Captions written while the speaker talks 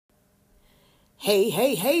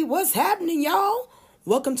Hey, what's happening, y'all?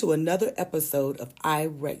 Welcome to another episode of I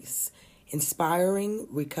Race, inspiring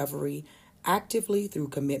recovery actively through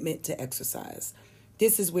commitment to exercise.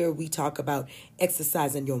 This is where we talk about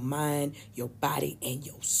exercising your mind, your body, and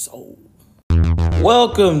your soul.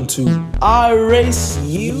 Welcome to I Race.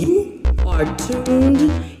 You are tuned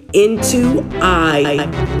into I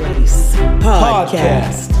Race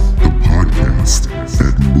podcast. The podcast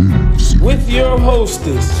that moves you. With your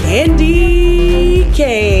hostess, Candy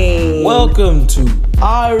Kane. welcome to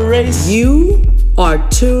I Race. You are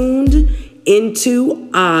tuned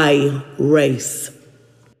into I Race.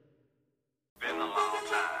 Been a long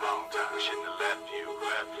time. Shouldn't have left you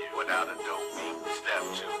without a dope beat. Step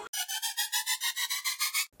 2.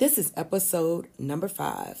 This is episode number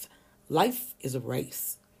 5. Life is a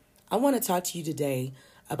race. I want to talk to you today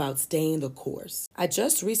about staying the course. I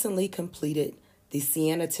just recently completed the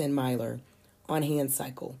Siena 10 miler on hand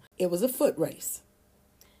cycle. It was a foot race.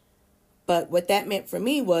 But what that meant for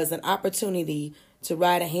me was an opportunity to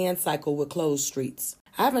ride a hand cycle with closed streets.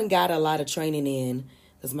 I haven't got a lot of training in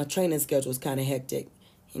because my training schedule is kind of hectic.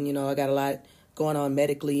 And, I got a lot going on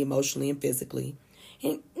medically, emotionally, and physically.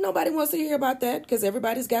 And nobody wants to hear about that because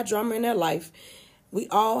everybody's got drama in their life. We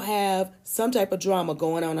all have some type of drama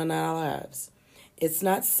going on in our lives. It's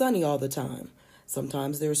not sunny all the time.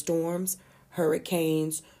 Sometimes there are storms,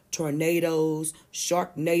 hurricanes, tornadoes,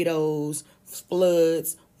 sharknadoes,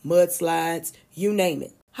 floods, mudslides, you name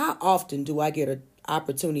it. How often do I get an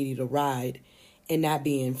opportunity to ride and not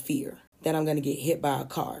be in fear that I'm going to get hit by a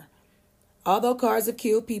car? Although cars have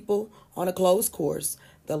killed people on a closed course,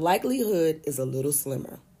 the likelihood is a little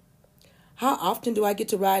slimmer. How often do I get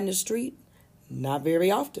to ride in the street? Not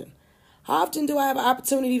very often. How often do I have an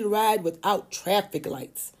opportunity to ride without traffic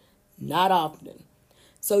lights? Not often.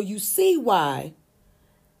 So you see why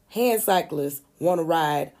hand cyclists want to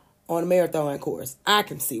ride on a marathon course. I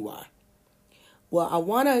can see why. Well, I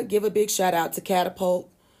want to give a big shout out to Catapult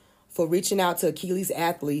for reaching out to Achilles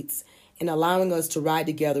athletes and allowing us to ride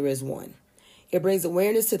together as one. It brings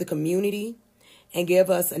awareness to the community and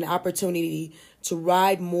give us an opportunity to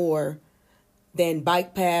ride more than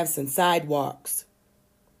bike paths and sidewalks,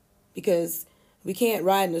 because we can't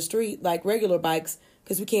ride in the street like regular bikes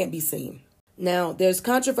because we can't be seen. Now, there's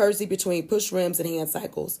controversy between push rims and hand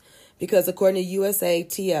cycles because according to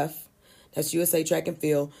USATF, that's USA Track and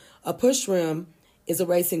Field, a push rim is a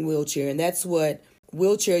racing wheelchair, and that's what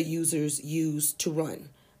wheelchair users use to run.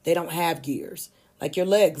 They don't have gears, like your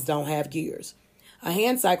legs don't have gears. A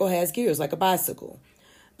hand cycle has gears, like a bicycle.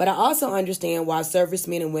 But I also understand why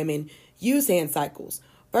servicemen and women use hand cycles.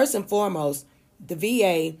 First and foremost, the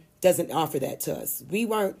VA doesn't offer that to us. We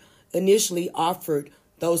weren't initially offered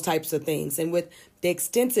those types of things. And with the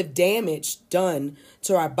extensive damage done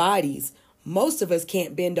to our bodies, most of us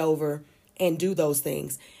can't bend over and do those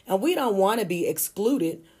things. And we don't want to be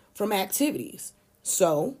excluded from activities.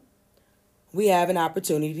 So we have an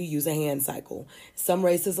opportunity to use a hand cycle. Some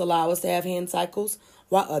races allow us to have hand cycles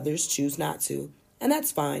while others choose not to. And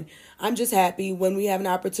that's fine. I'm just happy when we have an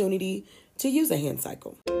opportunity to use a hand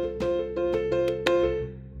cycle.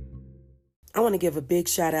 I want to give a big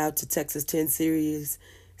shout out to Texas 10 Series,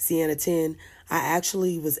 Siena 10. I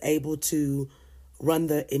actually was able to run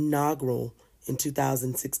the inaugural in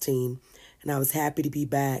 2016, and I was happy to be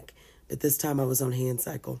back, but this time I was on hand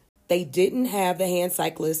cycle. They didn't have the hand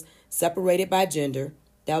cyclists separated by gender.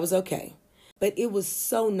 That was okay. But it was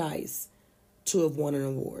so nice to have won an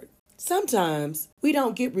award. Sometimes we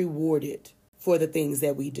don't get rewarded for the things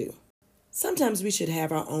that we do. Sometimes we should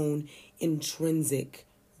have our own intrinsic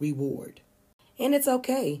reward. And it's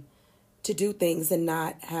okay to do things and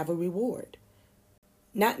not have a reward.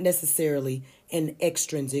 Not necessarily an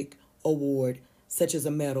extrinsic award such as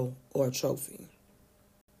a medal or a trophy.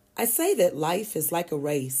 I say that life is like a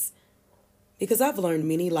race because I've learned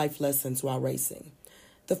many life lessons while racing.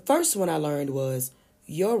 The first one I learned was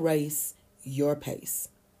your race, your pace.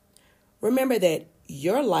 Remember that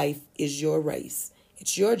your life is your race.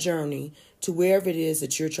 It's your journey to wherever it is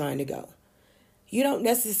that you're trying to go. You don't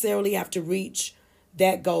necessarily have to reach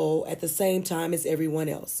that goal at the same time as everyone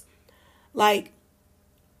else. Like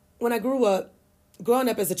when I growing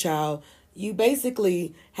up as a child, you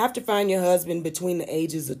basically have to find your husband between the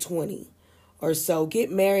ages of 20 or so.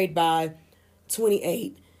 Get married by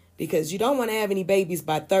 28 because you don't want to have any babies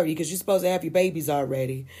by 30 because you're supposed to have your babies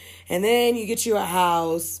already. And then you get you a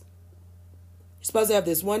house. You're supposed to have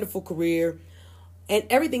this wonderful career. And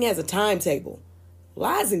everything has a timetable.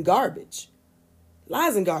 Lies and garbage.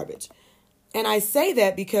 Lies and garbage. And I say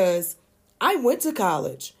that because I went to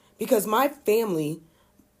college because my family,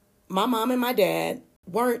 my mom and my dad,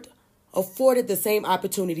 weren't afforded the same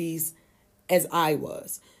opportunities as I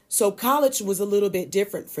was. So college was a little bit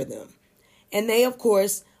different for them. And they, of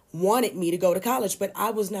course, wanted me to go to college, but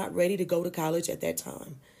I was not ready to go to college at that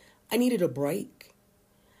time. I needed a break.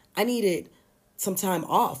 I needed some time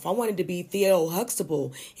off. I wanted to be Theo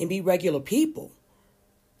Huxtable and be regular people.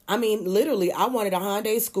 I mean, literally, I wanted a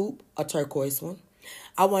Hyundai Scoop, a turquoise one.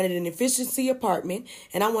 I wanted an efficiency apartment,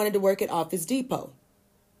 and I wanted to work at Office Depot.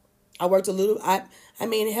 I worked a little, I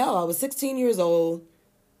mean, hell, I was 16 years old,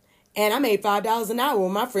 and I made $5 an hour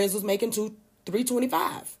when my friends was making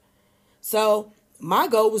 $3.25. So my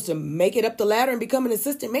goal was to make it up the ladder and become an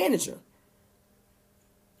assistant manager.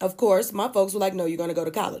 Of course, my folks were like, no, you're going to go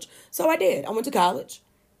to college. So I did. I went to college.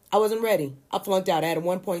 I wasn't ready. I flunked out. I had a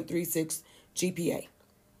 1.36 GPA.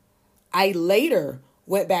 I later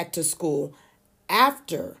went back to school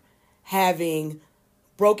after having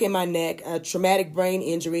broken my neck, a traumatic brain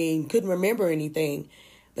injury, and couldn't remember anything.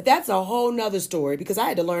 But that's a whole nother story because I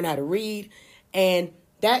had to learn how to read, and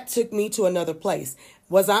that took me to another place.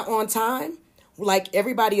 Was I on time? Like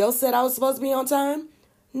everybody else said I was supposed to be on time?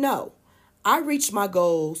 No. I reached my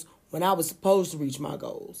goals when I was supposed to reach my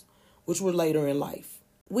goals, which were later in life.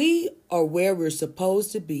 We are where we're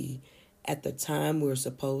supposed to be at the time we're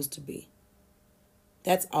supposed to be.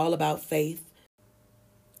 That's all about faith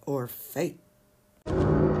or fate.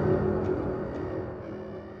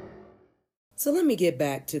 So let me get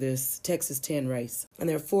back to this Texas 10 race. And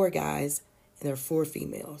there are 4 guys and there are 4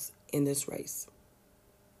 females in this race.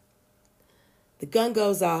 The gun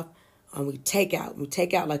goes off and we take out. We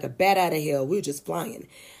take out like a bat out of hell. We were just flying.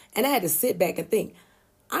 And I had to sit back and think,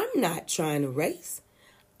 I'm not trying to race.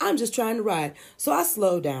 I'm just trying to ride. So I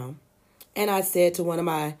slowed down and I said to one of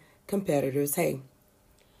my competitors, hey,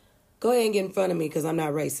 go ahead and get in front of me because I'm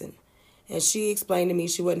not racing. And she explained to me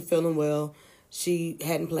she wasn't feeling well. She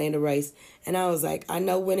hadn't planned a race. And I was like, I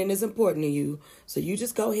know winning is important to you, so you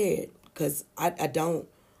just go ahead because I don't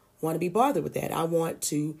want to be bothered with that. I want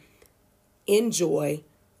to enjoy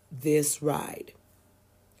this ride.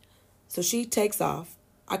 So she takes off.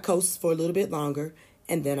 I coast for a little bit longer,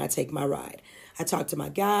 and then I take my ride. I talk to my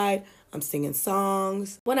guide. I'm singing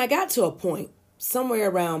songs. When I got to a point, somewhere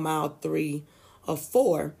around mile 3 or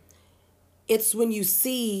 4, it's when you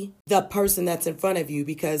see the person that's in front of you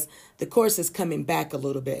because the course is coming back a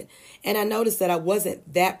little bit. And I noticed that I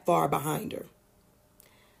wasn't that far behind her.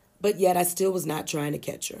 But yet I still was not trying to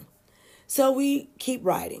catch her. So we keep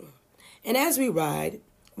riding. And as we ride,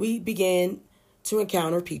 we begin to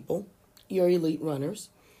encounter people, your elite runners.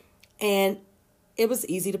 And it was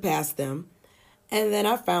easy to pass them. And then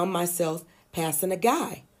I found myself passing a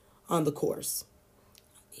guy on the course.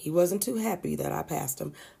 He wasn't too happy that I passed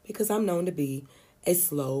him because I'm known to be a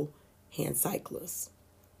slow hand cyclist.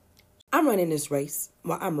 I'm running this race.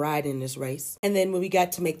 Well, I'm riding this race. And then when we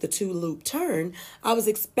got to make the 2-loop turn, I was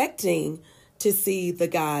expecting to see the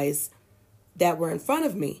guys that were in front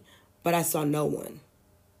of me, but I saw no one.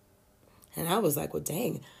 And I was like, well,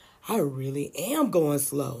 dang, I really am going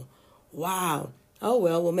slow. Wow. Oh,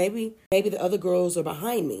 well, maybe the other girls are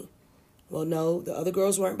behind me. Well, no, the other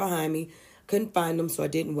girls weren't behind me. Couldn't find them, so I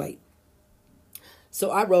didn't wait.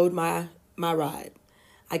 So I rode my ride.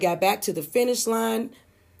 I got back to the finish line.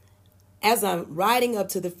 As I'm riding up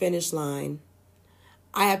to the finish line,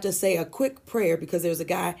 I have to say a quick prayer because there's a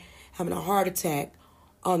guy having a heart attack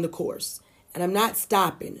on the course. And I'm not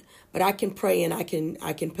stopping, but I can pray and I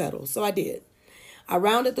can pedal. So I did. I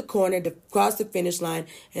rounded the corner to cross the finish line,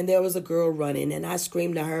 and there was a girl running, and I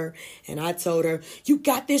screamed to her, and I told her, you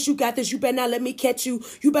got this, you better not let me catch you,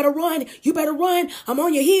 you better run, I'm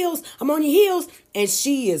on your heels, and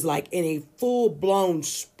she is like in a full-blown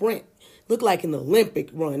sprint, looked like an Olympic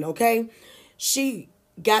run, okay? She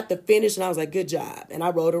got the finish, and I was like, good job, and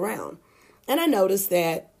I rode around, and I noticed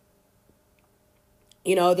that,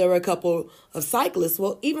 there were a couple of cyclists,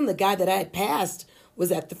 well, even the guy that I had passed was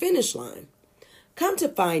at the finish line. Come to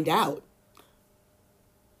find out,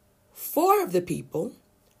 4 of the people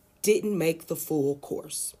didn't make the full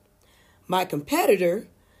course. My competitor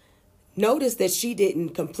noticed that she didn't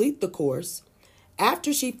complete the course.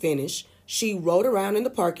 After she finished, she rode around in the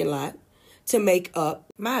parking lot to make up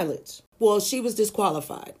mileage. Well, she was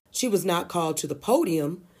disqualified. She was not called to the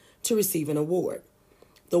podium to receive an award.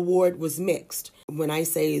 The award was mixed. When I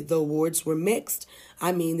say the awards were mixed,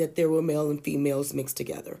 I mean that there were male and females mixed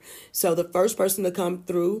together. So the first person to come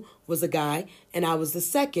through was a guy, and I was the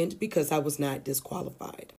second because I was not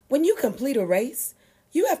disqualified. When you complete a race,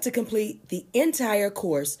 you have to complete the entire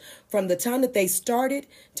course from the time that they started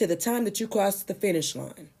to the time that you crossed the finish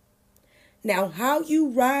line. Now, how you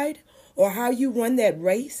ride or how you run that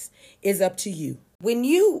race is up to you. When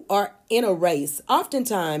you are in a race,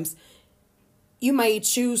 oftentimes You may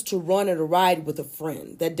choose to run or to ride with a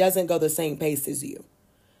friend that doesn't go the same pace as you.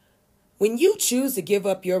 When you choose to give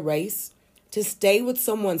up your race, to stay with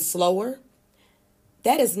someone slower,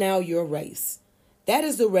 that is now your race. That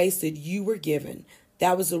is the race that you were given.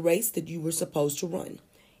 That was the race that you were supposed to run.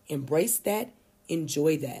 Embrace that.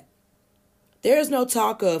 Enjoy that. There is no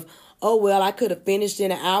talk of, oh, well, I could have finished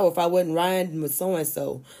in an hour if I wasn't riding with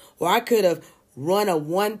so-and-so. Or I could have run a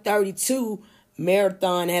 1:32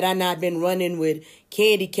 marathon had I not been running with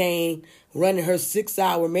Candy Cane, running her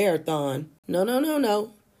 6-hour marathon. No, no, no,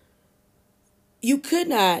 no. You could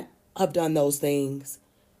not have done those things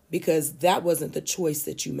because that wasn't the choice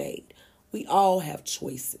that you made. We all have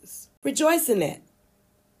choices. Rejoice in that.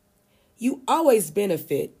 You always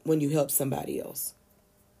benefit when you help somebody else.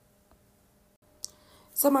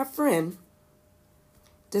 So my friend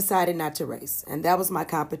decided not to race, and that was my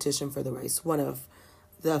competition for the race, one of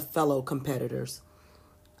the fellow competitors.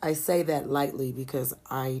 I say that lightly because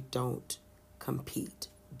I don't compete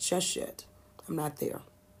just yet. I'm not there.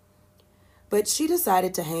 But she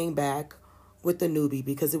decided to hang back with the newbie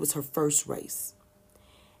because it was her first race.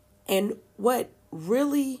 And what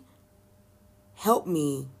really helped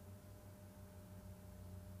me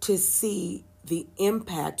to see the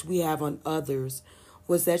impact we have on others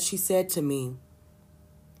was that she said to me,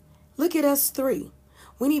 look at us three.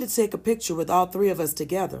 We need to take a picture with all three of us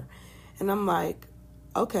together. And I'm like,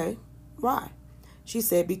 okay, why? She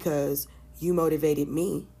said, because you motivated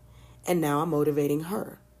me and now I'm motivating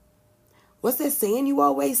her. What's that saying you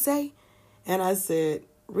always say? And I said,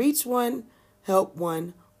 reach one, help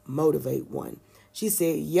one, motivate one. She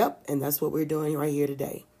said, yep, and that's what we're doing right here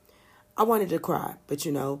today. I wanted to cry, but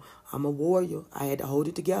I'm a warrior. I had to hold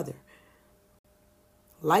it together.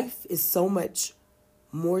 Life is so much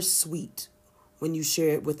more sweet when you share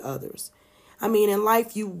it with others. I mean, in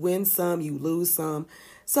life, you win some, you lose some.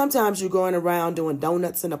 Sometimes you're going around doing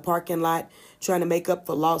donuts in a parking lot, trying to make up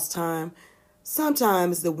for lost time.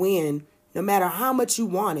 Sometimes the win, no matter how much you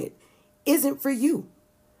want it, isn't for you.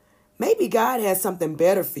 Maybe God has something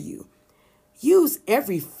better for you. Use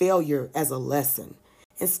every failure as a lesson.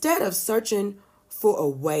 Instead of searching for a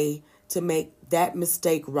way to make that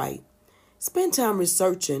mistake right, spend time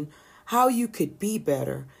researching how you could be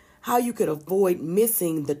better, how you could avoid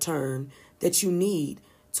missing the turn that you need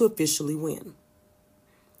to officially win.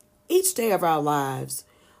 Each day of our lives,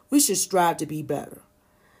 we should strive to be better.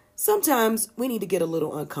 Sometimes we need to get a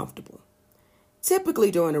little uncomfortable.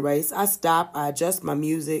 Typically during a race, I stop, I adjust my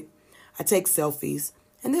music, I take selfies,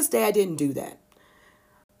 and this day I didn't do that.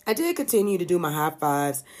 I did continue to do my high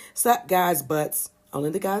fives, slap guys' butts, only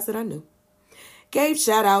the guys that I knew. Gave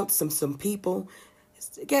shout outs to some people,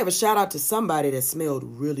 gave a shout out to somebody that smelled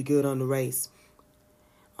really good on the race.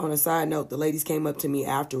 On a side note, the ladies came up to me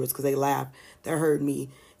afterwards because they laughed. They heard me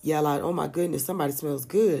yell out, oh my goodness, somebody smells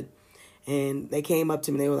good. And they came up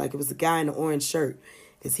to me, they were like, it was a guy in an orange shirt.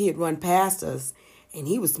 Because he had run past us and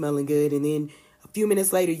he was smelling good. And then a few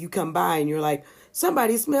minutes later, you come by and you're like,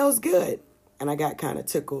 somebody smells good. And I got kind of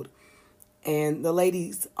tickled. And the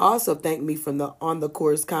ladies also thanked me from the on the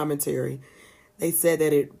course commentary. They said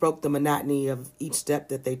that it broke the monotony of each step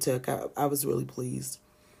that they took. I was really pleased.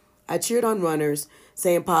 I cheered on runners,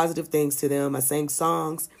 saying positive things to them. I sang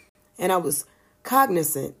songs, and I was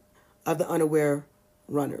cognizant of the unaware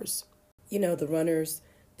runners. The runners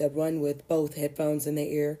that run with both headphones in their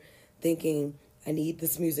ear, thinking, I need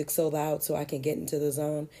this music so loud so I can get into the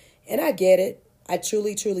zone. And I get it. I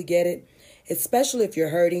truly, truly get it, especially if you're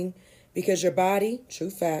hurting, because your body, true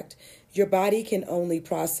fact, your body can only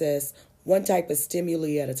process one type of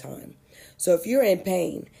stimuli at a time. So if you're in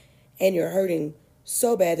pain and you're hurting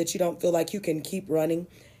so bad that you don't feel like you can keep running,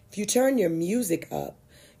 if you turn your music up,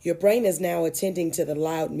 your brain is now attending to the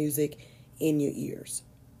loud music in your ears.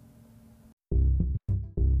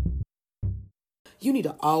 You need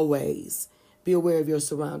to always be aware of your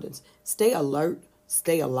surroundings. Stay alert,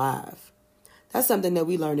 stay alive. That's something that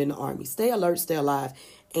we learned in the Army. Stay alert, stay alive.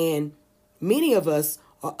 And many of us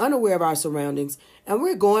are unaware of our surroundings, and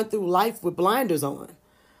we're going through life with blinders on.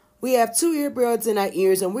 We have 2 earbuds in our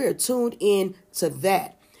ears, and we're tuned in to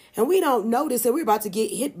that. And we don't notice that we're about to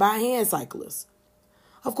get hit by hand cyclists.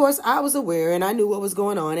 Of course, I was aware, and I knew what was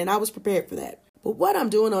going on, and I was prepared for that. But what I'm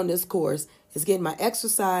doing on this course is getting my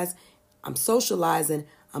exercise, I'm socializing,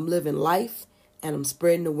 I'm living life, and I'm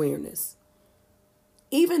spreading awareness.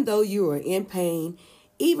 Even though you are in pain,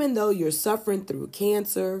 even though you're suffering through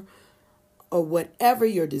cancer or whatever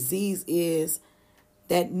your disease is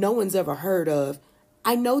that no one's ever heard of,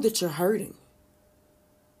 I know that you're hurting.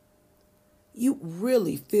 You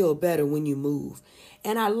really feel better when you move.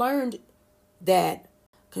 And I learned that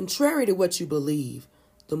contrary to what you believe,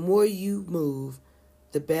 the more you move,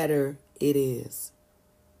 the better it is.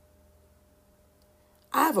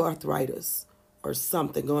 I have arthritis or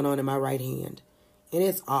something going on in my right hand, and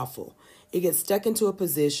it's awful. It gets stuck into a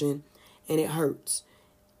position, and it hurts.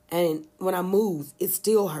 And when I move, it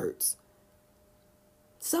still hurts.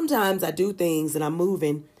 Sometimes I do things and I'm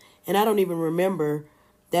moving, and I don't even remember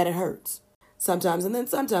that it hurts. Sometimes, and then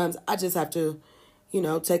sometimes I just have to,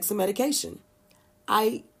 take some medication.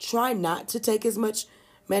 I try not to take as much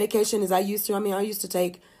medication as I used to. I used to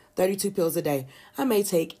take 32 pills a day. I may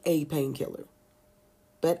take a painkiller,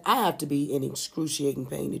 but I have to be in excruciating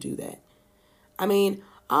pain to do that. I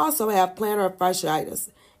also have plantar fasciitis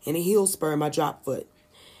and a heel spur in my drop foot.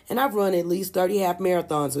 And I've run at least 30 half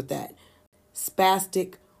marathons with that.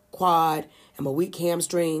 Spastic quad and my weak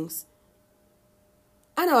hamstrings.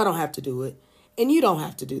 I know I don't have to do it, and you don't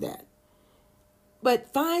have to do that.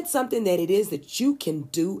 But find something that it is that you can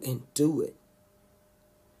do and do it.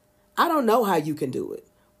 I don't know how you can do it,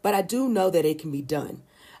 but I do know that it can be done.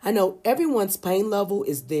 I know everyone's pain level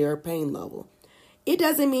is their pain level. It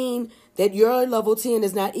doesn't mean that your level 10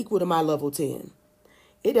 is not equal to my level 10.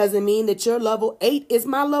 It doesn't mean that your level 8 is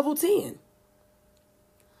my level 10.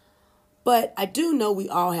 But I do know we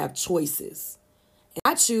all have choices. And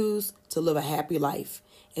I choose to live a happy life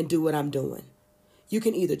and do what I'm doing. You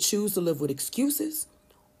can either choose to live with excuses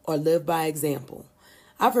or live by example.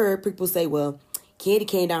 I've heard people say, well, Candy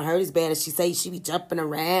Cane don't hurt as bad as she say. She be jumping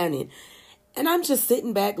around. And I'm just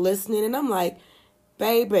sitting back listening, and I'm like,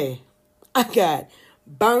 baby, I got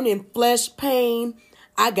burning flesh pain.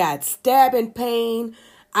 I got stabbing pain.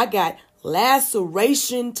 I got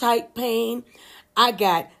laceration type pain. I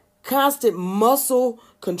got constant muscle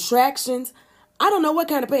contractions. I don't know what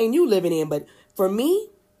kind of pain you living in, but for me,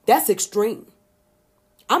 that's extreme.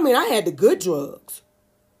 I had the good drugs.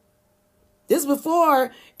 This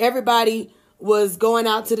before everybody was going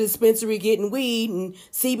out to the dispensary getting weed and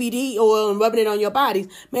CBD oil and rubbing it on your body.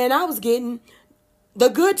 Man, I was getting the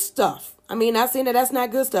good stuff. Not saying that that's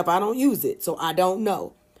not good stuff. I don't use it, so I don't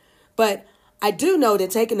know. But I do know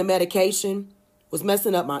that taking the medication was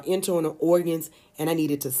messing up my internal organs, and I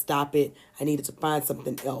needed to stop it. I needed to find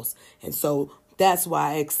something else. And so that's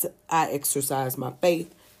why I exercise my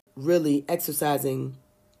faith, really exercising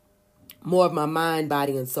more of my mind,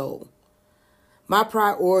 body, and soul. My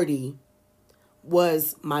priority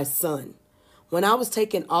was my son. When I was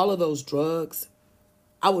taking all of those drugs,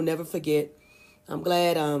 I will never forget. I'm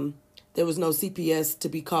glad there was no CPS to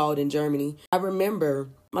be called in Germany. I remember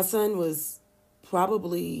my son was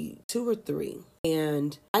probably 2 or 3.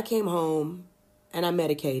 And I came home and I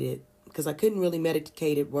medicated because I couldn't really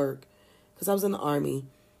medicate at work because I was in the Army.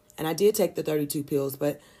 And I did take the 32 pills,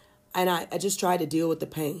 I just tried to deal with the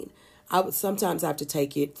pain. I would sometimes have to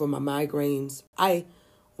take it for my migraines. I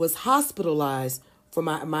was hospitalized for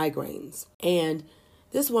my migraines. And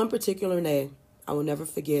this one particular day, I will never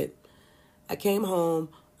forget, I came home,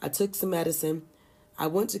 I took some medicine, I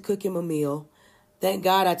went to cook him a meal. Thank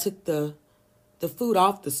God I took the food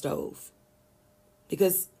off the stove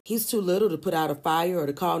because he's too little to put out a fire or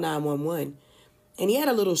to call 911. And he had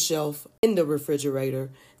a little shelf in the refrigerator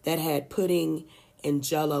that had pudding and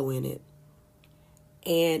Jell-O in it.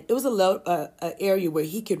 And it was a area where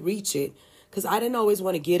he could reach it because I didn't always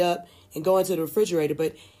want to get up and go into the refrigerator,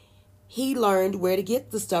 but he learned where to get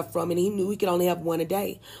the stuff from, and he knew he could only have one a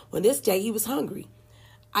day. Well, this day he was hungry.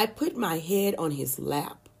 I put my head on his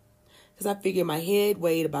lap because I figured my head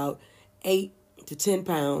weighed about 8 to 10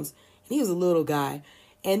 pounds, and he was a little guy,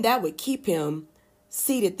 and that would keep him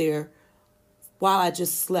seated there while I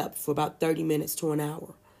just slept for about 30 minutes to an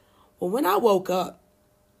hour. Well, when I woke up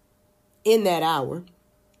in that hour,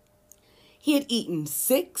 he had eaten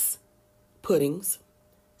 6 puddings,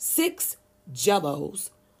 6 Jell-Os,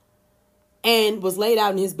 and was laid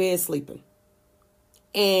out in his bed sleeping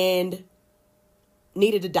and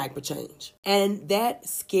needed a diaper change. And that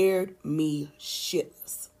scared me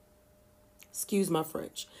shitless. Excuse my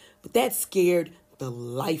French, but that scared the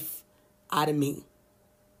life out of me.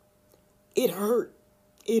 It hurt.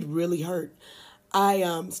 It really hurt.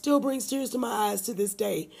 I still brings tears to my eyes to this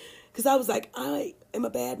day because I was like, I am a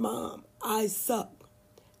bad mom. I suck.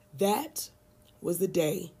 That was the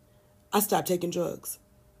day I stopped taking drugs.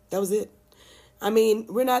 That was it.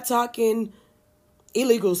 We're not talking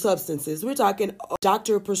illegal substances. We're talking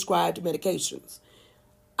doctor-prescribed medications.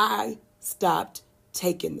 I stopped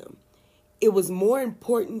taking them. It was more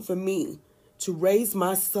important for me to raise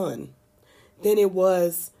my son than it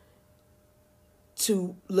was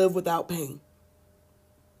to live without pain.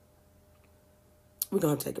 We're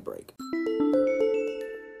going to take a break.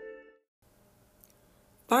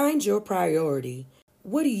 Find your priority.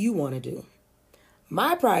 What do you want to do?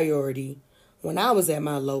 My priority when I was at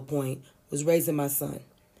my low point was raising my son.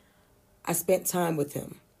 I spent time with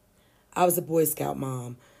him. I was a Boy Scout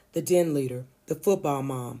mom, the den leader, the football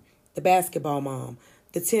mom, the basketball mom,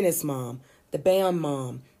 the tennis mom, the band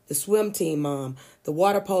mom, the swim team mom, the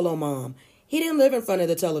water polo mom. He didn't live in front of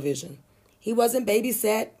the television. He wasn't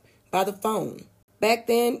babysat by the phone. Back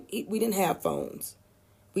then, we didn't have phones.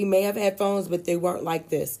 We may have had phones, but they weren't like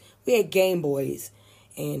this. We had Game Boys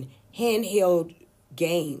and handheld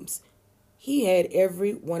games. He had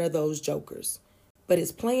every one of those jokers. But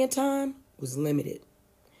his playing time was limited.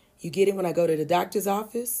 You get it when I go to the doctor's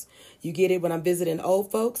office. You get it when I'm visiting old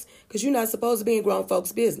folks, because you're not supposed to be in grown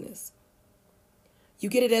folks' business. You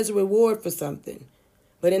get it as a reward for something.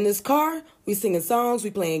 But in this car, we singing songs,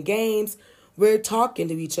 we playing games, we're talking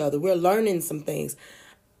to each other, we're learning some things.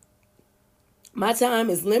 My time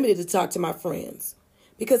is limited to talk to my friends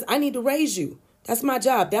because I need to raise you. That's my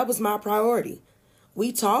job. That was my priority.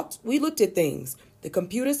 We talked, we looked at things. The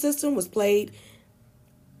computer system was played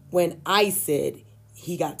when I said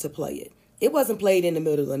he got to play it. It wasn't played in the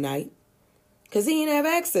middle of the night because he didn't have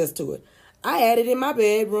access to it. I had it in my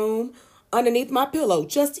bedroom underneath my pillow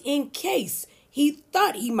just in case he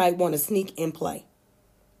thought he might want to sneak and play.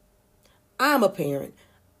 I'm a parent,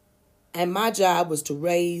 and my job was to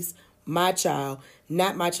raise my child,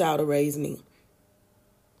 not my child to raise me.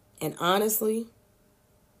 And honestly,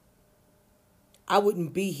 I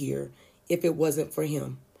wouldn't be here if it wasn't for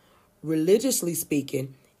him. Religiously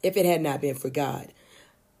speaking, if it had not been for God.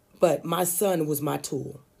 But my son was my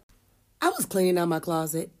tool. I was cleaning out my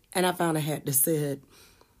closet, and I found a hat that said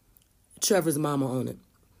Trevor's mama on it.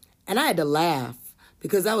 And I had to laugh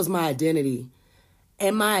because that was my identity.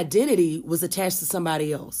 And my identity was attached to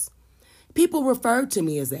somebody else. People referred to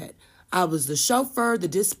me as that. I was the chauffeur, the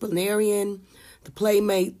disciplinarian, the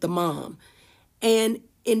playmate, the mom. And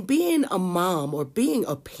in being a mom or being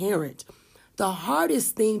a parent, the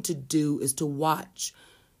hardest thing to do is to watch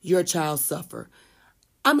your child suffer.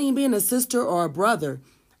 I mean, being a sister or a brother,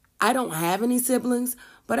 I don't have any siblings,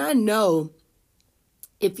 but I know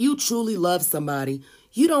if you truly love somebody,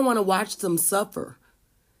 you don't want to watch them suffer.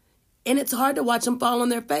 And it's hard to watch them fall on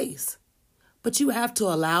their face, but you have to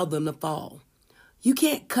allow them to fall. You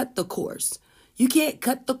can't cut the course. You can't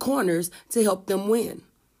cut the corners to help them win.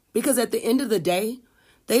 Because at the end of the day,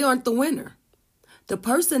 they aren't the winner. The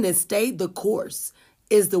person that stayed the course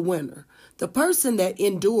is the winner. The person that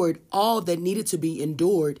endured all that needed to be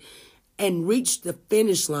endured and reached the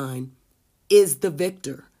finish line is the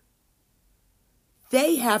victor.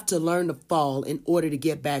 They have to learn to fall in order to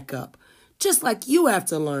get back up. Just like you have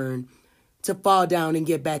to learn to fall down and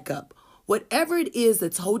get back up. Whatever it is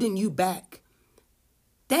that's holding you back,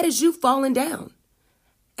 that is you falling down.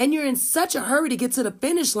 And you're in such a hurry to get to the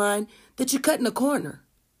finish line that you're cutting a corner.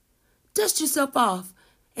 Dust yourself off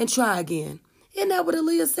and try again. Isn't that what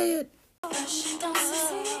Aaliyah said?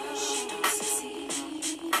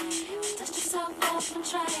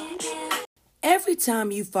 Every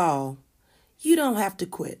time you fall, you don't have to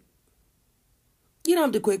quit. You don't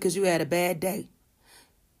have to quit because you had a bad day,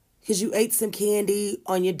 because you ate some candy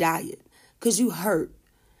on your diet, because you hurt,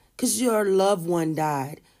 because your loved one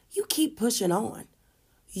died. You keep pushing on.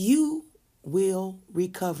 You will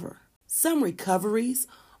recover. Some recoveries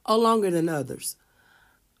are longer than others.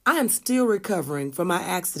 I am still recovering from my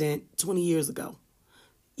accident 20 years ago.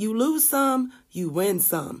 You lose some, you win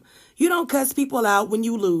some. You don't cuss people out when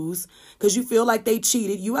you lose because you feel like they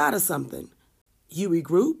cheated you out of something. You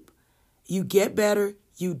regroup, you get better,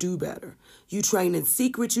 you do better. You train in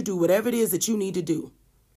secret, you do whatever it is that you need to do.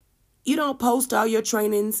 You don't post all your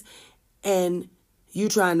trainings and you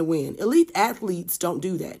trying to win. Elite athletes don't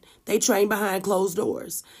do that. They train behind closed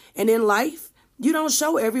doors. And in life, you don't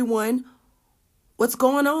show everyone what's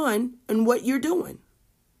going on and what you're doing.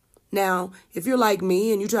 Now, if you're like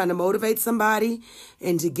me and you're trying to motivate somebody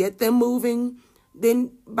and to get them moving,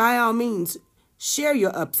 then by all means, share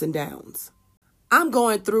your ups and downs. I'm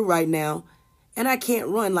going through right now, and I can't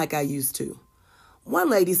run like I used to. One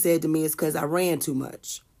lady said to me it's because I ran too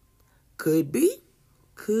much. Could be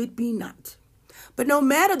not. But no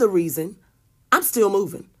matter the reason, I'm still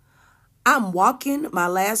moving. I'm walking my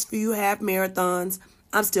last few half marathons.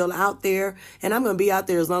 I'm still out there, and I'm going to be out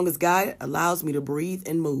there as long as God allows me to breathe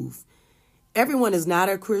and move. Everyone is not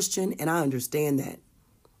a Christian, and I understand that.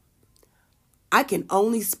 I can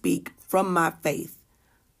only speak from my faith.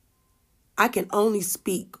 I can only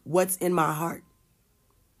speak what's in my heart.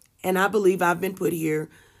 And I believe I've been put here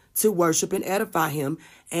to worship and edify him,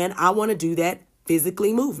 and I want to do that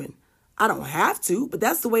physically moving. I don't have to, but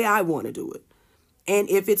that's the way I want to do it. And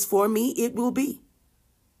if it's for me, it will be.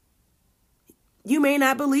 You may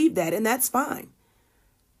not believe that, and that's fine.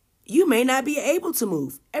 You may not be able to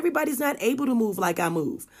move. Everybody's not able to move like I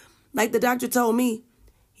move. Like the doctor told me,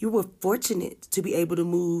 you were fortunate to be able to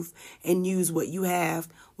move and use what you have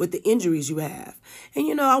with the injuries you have.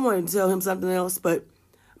 And I wanted to tell him something else, but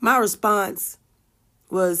my response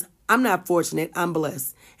was, I'm not fortunate, I'm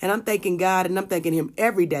blessed. And I'm thanking God and I'm thanking him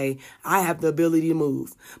every day I have the ability to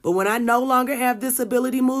move. But when I no longer have this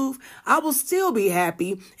ability to move, I will still be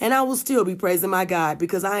happy and I will still be praising my God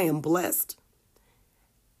because I am blessed.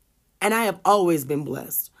 And I have always been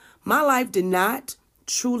blessed. My life did not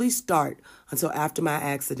truly start until after my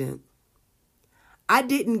accident. I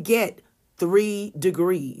didn't get 3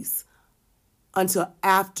 degrees until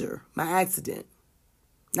after my accident.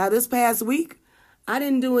 Now, this past week, I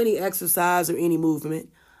didn't do any exercise or any movement.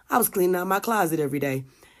 I was cleaning out my closet every day,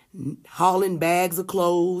 hauling bags of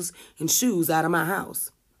clothes and shoes out of my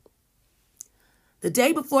house. The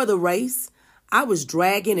day before the race, I was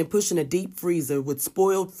dragging and pushing a deep freezer with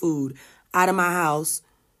spoiled food out of my house,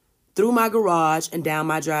 through my garage, and down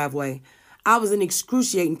my driveway. I was in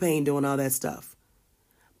excruciating pain doing all that stuff.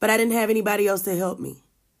 But I didn't have anybody else to help me.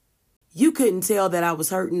 You couldn't tell that I was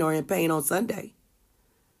hurting or in pain on Sunday.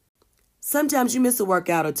 Sometimes you miss a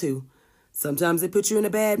workout or two. Sometimes it puts you in a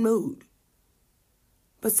bad mood.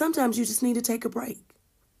 But sometimes you just need to take a break.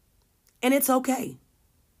 And it's okay.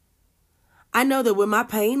 I know that with my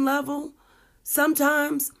pain level,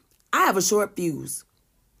 sometimes I have a short fuse.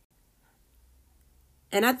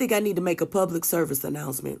 And I think I need to make a public service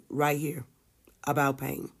announcement right here about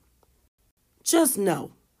pain. Just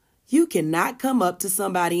know, you cannot come up to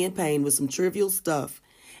somebody in pain with some trivial stuff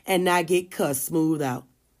and not get cussed smooth out.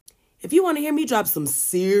 If you want to hear me drop some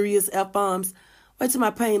serious F-bombs, wait till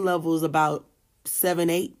my pain level is about 7,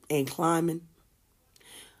 8 and climbing.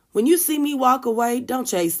 When you see me walk away, don't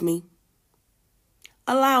chase me.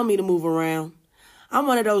 Allow me to move around. I'm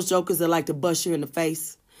one of those jokers that like to bust you in the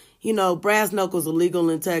face. Brass knuckles are legal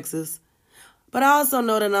in Texas. But I also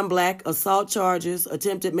know that I'm black. Assault charges,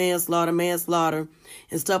 attempted manslaughter,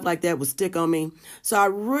 and stuff like that would stick on me. So I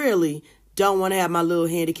really don't want to have my little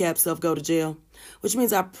handicapped self go to jail, which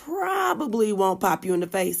means I probably won't pop you in the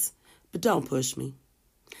face. But don't push me.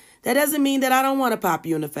 That doesn't mean that I don't want to pop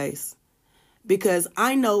you in the face, because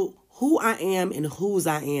I know who I am and whose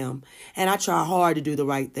I am, and I try hard to do the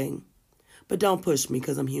right thing. But don't push me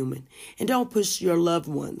because I'm human. And don't push your loved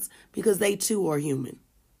ones because they too are human.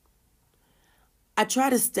 I try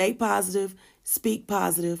to stay positive, speak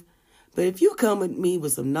positive, but if you come at me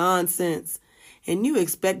with some nonsense and you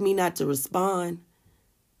expect me not to respond,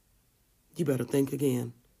 you better think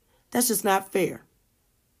again. That's just not fair.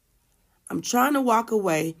 I'm trying to walk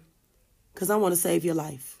away because I want to save your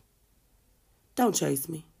life. Don't chase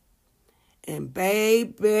me. And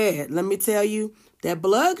baby, let me tell you, that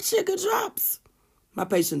blood sugar drops. My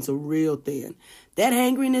patients are real thin. That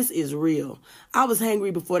hangriness is real. I was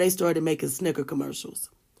hangry before they started making Snicker commercials.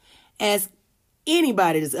 Ask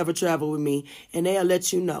anybody that's ever traveled with me, and they'll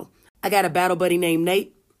let you know. I got a battle buddy named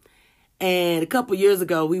Nate, and a couple years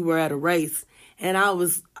ago, we were at a race, and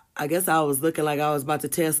I guess I was looking like I was about to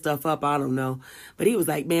tear stuff up. I don't know. But he was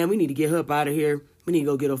like, man, we need to get her up out of here. We need to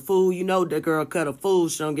go get her food. That girl cut her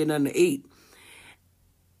food. She don't get nothing to eat.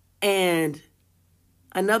 And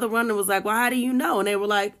another runner was like, well, how do you know? And they were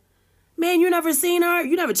like, man, you never seen her?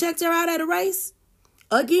 You never checked her out at a race?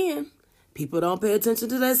 Again, people don't pay attention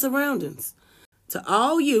to their surroundings. To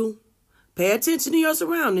all you, pay attention to your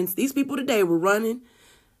surroundings. These people today were running,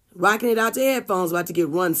 rocking it out to headphones, about to get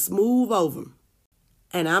run smooth over.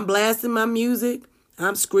 And I'm blasting my music.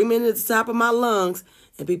 I'm screaming at the top of my lungs,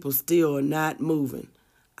 and people still are not moving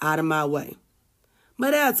out of my way.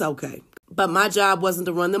 But that's okay. But my job wasn't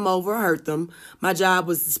to run them over or hurt them. My job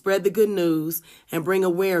was to spread the good news and bring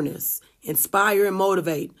awareness, inspire and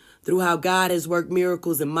motivate through how God has worked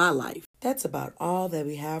miracles in my life. That's about all that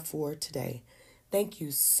we have for today. Thank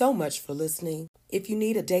you so much for listening. If you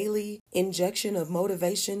need a daily injection of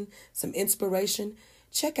motivation, some inspiration,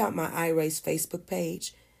 check out my iRace Facebook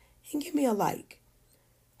page and give me a like.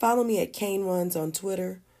 Follow me at Kane Runs on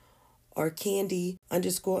Twitter or Candy___Kane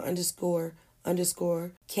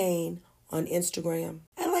on Instagram.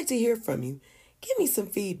 I'd like to hear from you. Give me some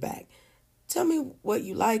feedback. Tell me what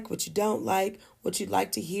you like, what you don't like, what you'd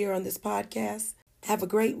like to hear on this podcast. Have a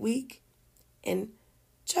great week and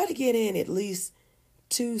try to get in at least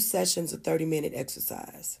 2 sessions of 30-minute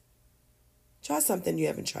exercise. Try something you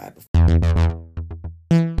haven't tried before.